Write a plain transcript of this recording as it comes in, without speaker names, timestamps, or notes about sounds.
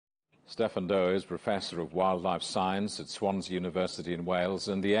Stefan Doerr is Professor of Wildlife Science at Swansea University in Wales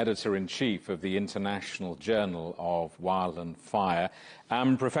and the Editor-in-Chief of the International Journal of Wildfire.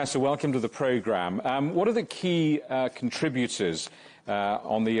 Professor, welcome to the programme. What are the key contributors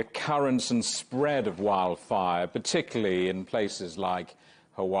on the occurrence and spread of wildfire, particularly in places like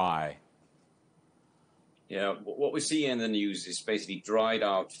Hawaii? Yeah, what we see in the news is basically dried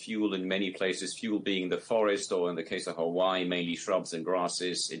out fuel in many places, fuel being the forest, or in the case of Hawaii, mainly shrubs and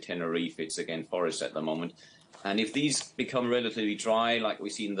grasses. In Tenerife, it's again forest at the moment. And if these become relatively dry, like we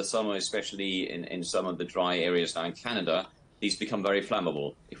see in the summer, especially in some of the dry areas now in Canada, these become very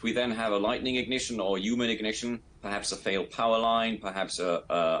flammable. If we then have a lightning ignition or human ignition, perhaps a failed power line, perhaps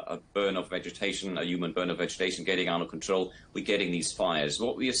a burn of vegetation, a human burn of vegetation getting out of control, we're getting these fires.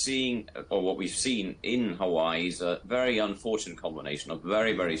 What we are seeing, or what we've seen in Hawaii, is a very unfortunate combination of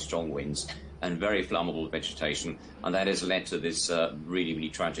very, very strong winds and very flammable vegetation, and that has led to this really, really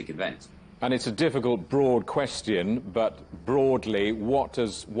tragic event. And it's a difficult, broad question, but broadly, what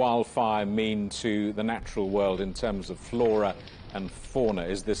does wildfire mean to the natural world in terms of flora and fauna?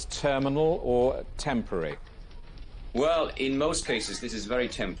 Is this terminal or temporary? Well, in most cases, this is very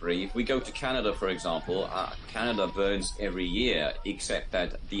temporary. If we go to Canada, for example, Canada burns every year, except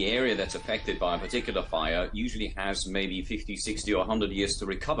that the area that's affected by a particular fire usually has maybe 50, 60 or 100 years to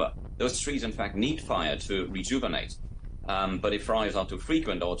recover. Those trees, in fact, need fire to rejuvenate. But if fires are too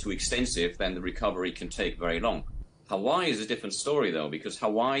frequent or too extensive, then the recovery can take very long. Hawaii is a different story, though, because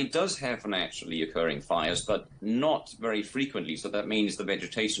Hawaii does have naturally occurring fires, but not very frequently. So that means the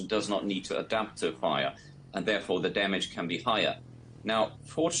vegetation does not need to adapt to fire, and therefore the damage can be higher. Now,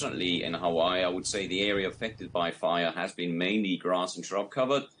 fortunately, in Hawaii, I would say the area affected by fire has been mainly grass and shrub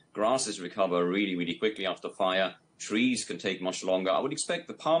covered. Grasses recover really, really quickly after fire. Trees can take much longer. I would expect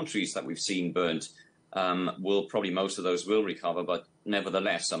the palm trees that we've seen burnt most of those will recover, but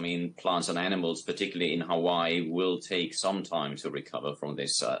nevertheless, I mean, plants and animals, particularly in Hawaii, will take some time to recover from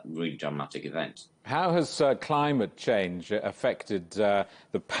this really dramatic event. How has climate change affected the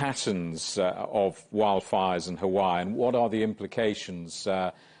patterns of wildfires in Hawaii, and what are the implications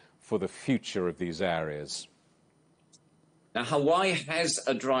for the future of these areas? Now, Hawaii has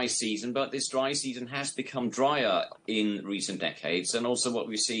a dry season, but this dry season has become drier in recent decades, and also what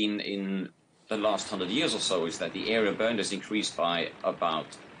we've seen in the last 100 years or so is that the area burned has increased by about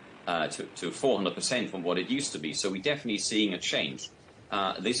to 400% from what it used to be. So we're definitely seeing a change.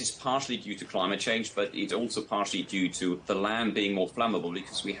 This is partially due to climate change, but it's also partially due to the land being more flammable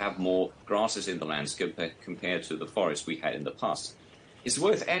because we have more grasses in the landscape compared to the forest we had in the past. It's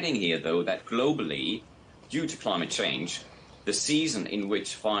worth adding here, though, that globally, due to climate change, the season in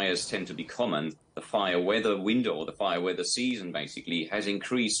which fires tend to be common, the fire weather window, or the fire weather season, basically, has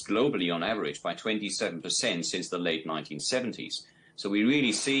increased globally on average by 27% since the late 1970s. So we're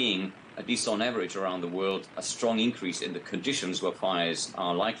really seeing, at least on average around the world, a strong increase in the conditions where fires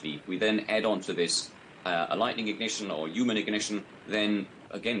are likely. If we then add on to this a lightning ignition or human ignition, then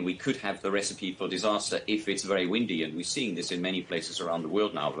again, we could have the recipe for disaster if it's very windy. And we're seeing this in many places around the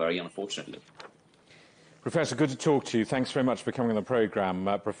world now, very unfortunately. Professor, good to talk to you. Thanks very much for coming on the programme.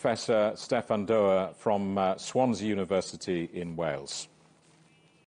 Professor Stefan Doerr from Swansea University in Wales.